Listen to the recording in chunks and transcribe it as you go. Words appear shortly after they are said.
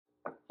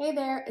Hey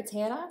there, it's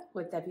Hannah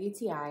with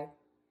WTI.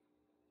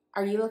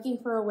 Are you looking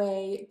for a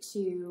way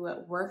to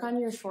work on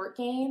your short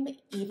game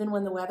even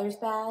when the weather's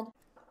bad?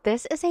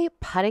 This is a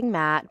putting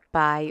mat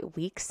by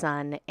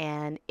WEEKSUN,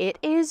 and it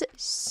is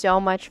so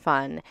much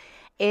fun.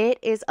 It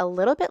is a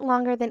little bit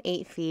longer than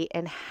 8 feet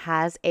and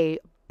has a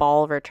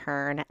ball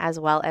return as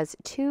well as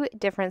two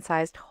different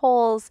sized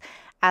holes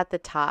at the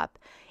top.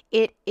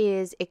 It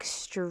is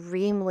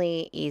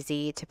extremely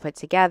easy to put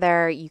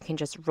together. You can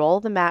just roll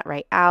the mat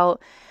right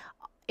out.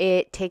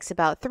 It takes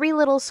about three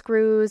little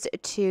screws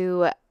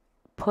to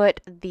put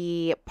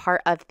the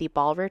part of the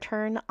ball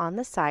return on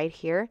the side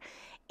here.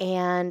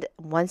 And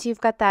once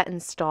you've got that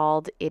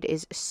installed, it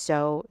is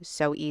so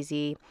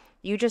easy.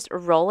 You just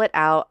roll it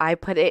out. I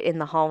put it in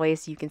the hallway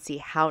so you can see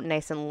how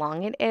nice and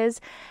long it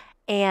is.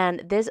 And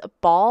this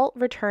ball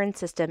return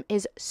system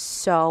is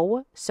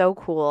so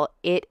cool.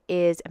 It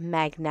is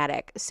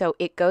magnetic, so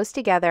it goes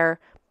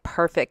together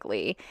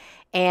perfectly.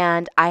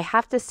 And I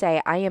have to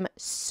say, I am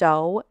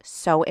so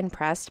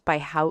impressed by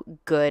how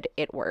good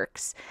it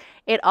works.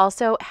 It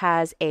also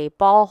has a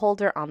ball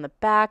holder on the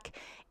back,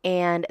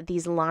 and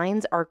these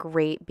lines are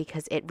great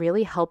because it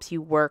really helps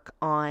you work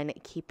on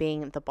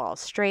keeping the ball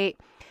straight.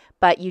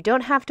 But you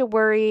don't have to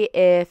worry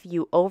if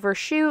you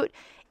overshoot,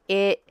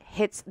 it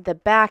hits the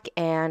back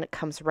and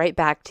comes right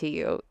back to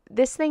you.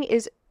 This thing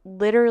is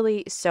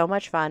literally so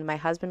much fun. My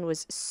husband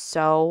was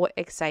so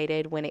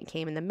excited when it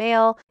came in the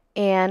mail,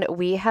 and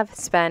we have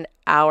spent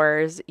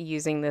hours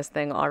using this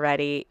thing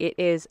already. It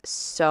is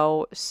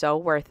so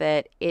worth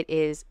it. It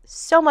is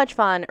so much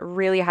fun,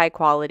 really high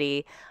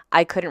quality.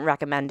 I couldn't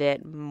recommend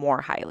it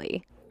more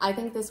highly. I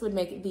think this would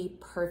make the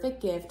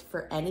perfect gift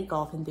for any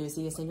golf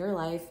enthusiast in your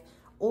life,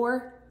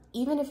 or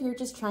even if you're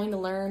just trying to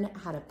learn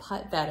how to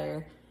putt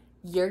better,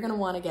 you're gonna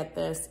wanna get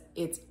this.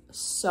 It's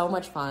so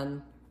much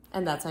fun,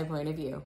 and that's my point of view.